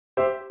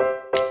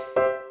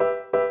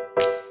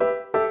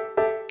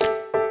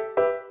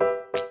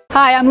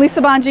Hi, I'm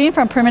Lisa Bongean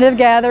from Primitive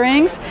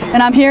Gatherings,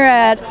 and I'm here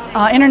at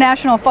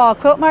International Fall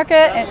Quilt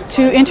Market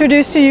to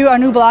introduce to you our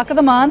new block of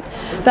the month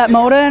that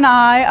Moda and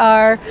I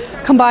are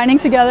combining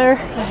together,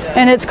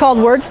 and it's called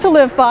Words to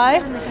Live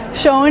By,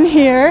 shown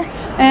here.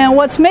 And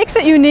what makes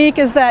it unique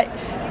is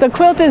that the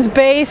quilt is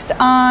based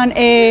on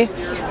a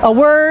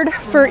word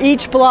for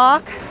each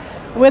block,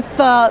 with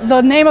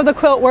the name of the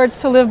quilt,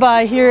 Words to Live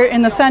By, here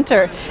in the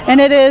center.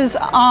 And it is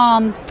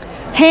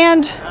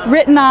hand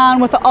written on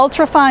with an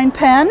ultra fine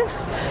pen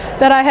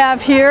that I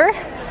have here.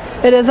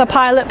 It is a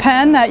pilot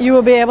pen that you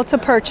will be able to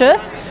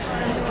purchase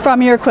from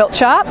your quilt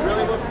shop.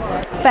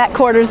 Fat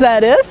quarters,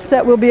 that is,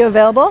 that will be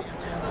available.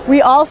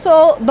 We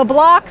also, the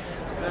blocks,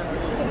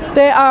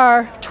 they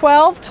are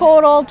 12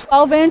 total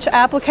 12-inch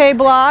applique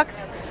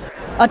blocks,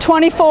 a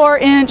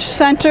 24-inch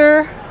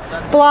center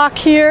block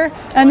here,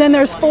 and then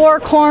there's 4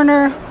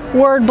 corner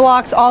word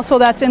blocks also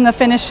that's in the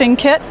finishing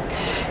kit.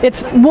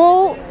 It's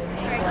wool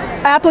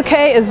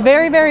applique is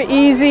very, very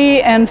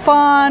easy and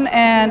fun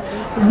and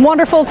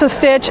wonderful to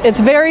stitch. It's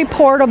very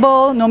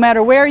portable no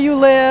matter where you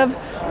live.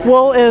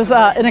 Wool is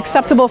an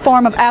acceptable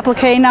form of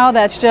applique now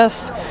that's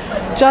just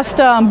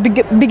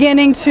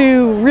beginning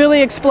to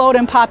really explode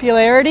in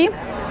popularity.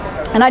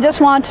 And I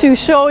just want to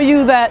show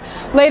you that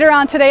later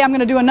on today I'm going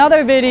to do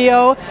another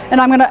video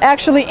and I'm going to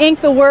actually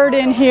ink the word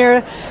in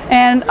here,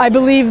 and I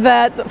believe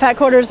that Fat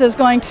Quarters is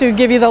going to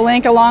give you the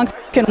link along so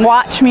you can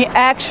watch me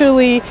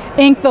actually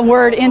ink the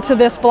word into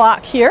this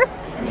block here.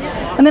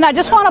 And then I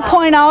just want to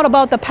point out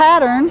about the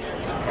pattern.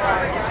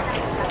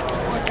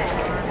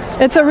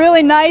 It's a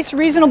really nice,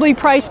 reasonably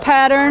priced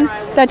pattern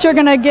that you're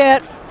going to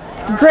get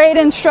great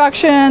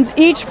instructions.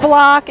 Each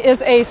block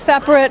is a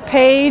separate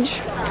page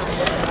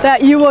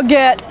that you will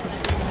get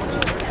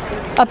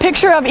a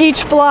picture of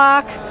each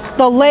block,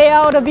 the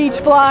layout of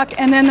each block,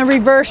 and then the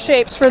reverse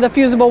shapes for the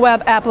fusible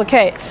web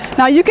applique.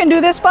 Now you can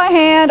do this by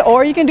hand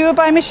or you can do it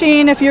by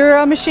machine. If you're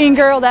a machine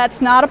girl,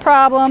 that's not a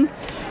problem.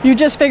 You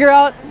just figure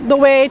out the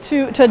way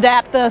to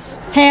adapt this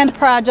hand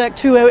project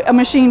to a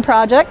machine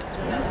project.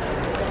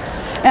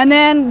 And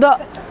then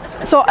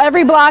so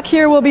every block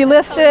here will be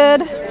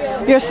listed,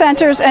 your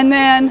centers, and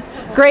then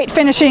great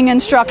finishing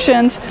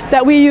instructions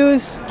that we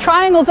use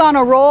triangles on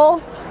a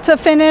roll to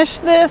finish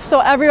this, so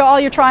all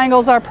your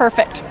triangles are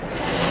perfect.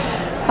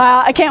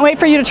 I can't wait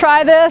for you to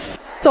try this,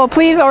 so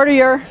please order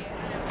your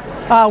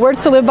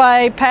Words to Live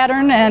By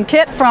pattern and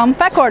kit from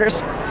Fat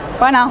Quarters.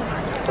 Bye now.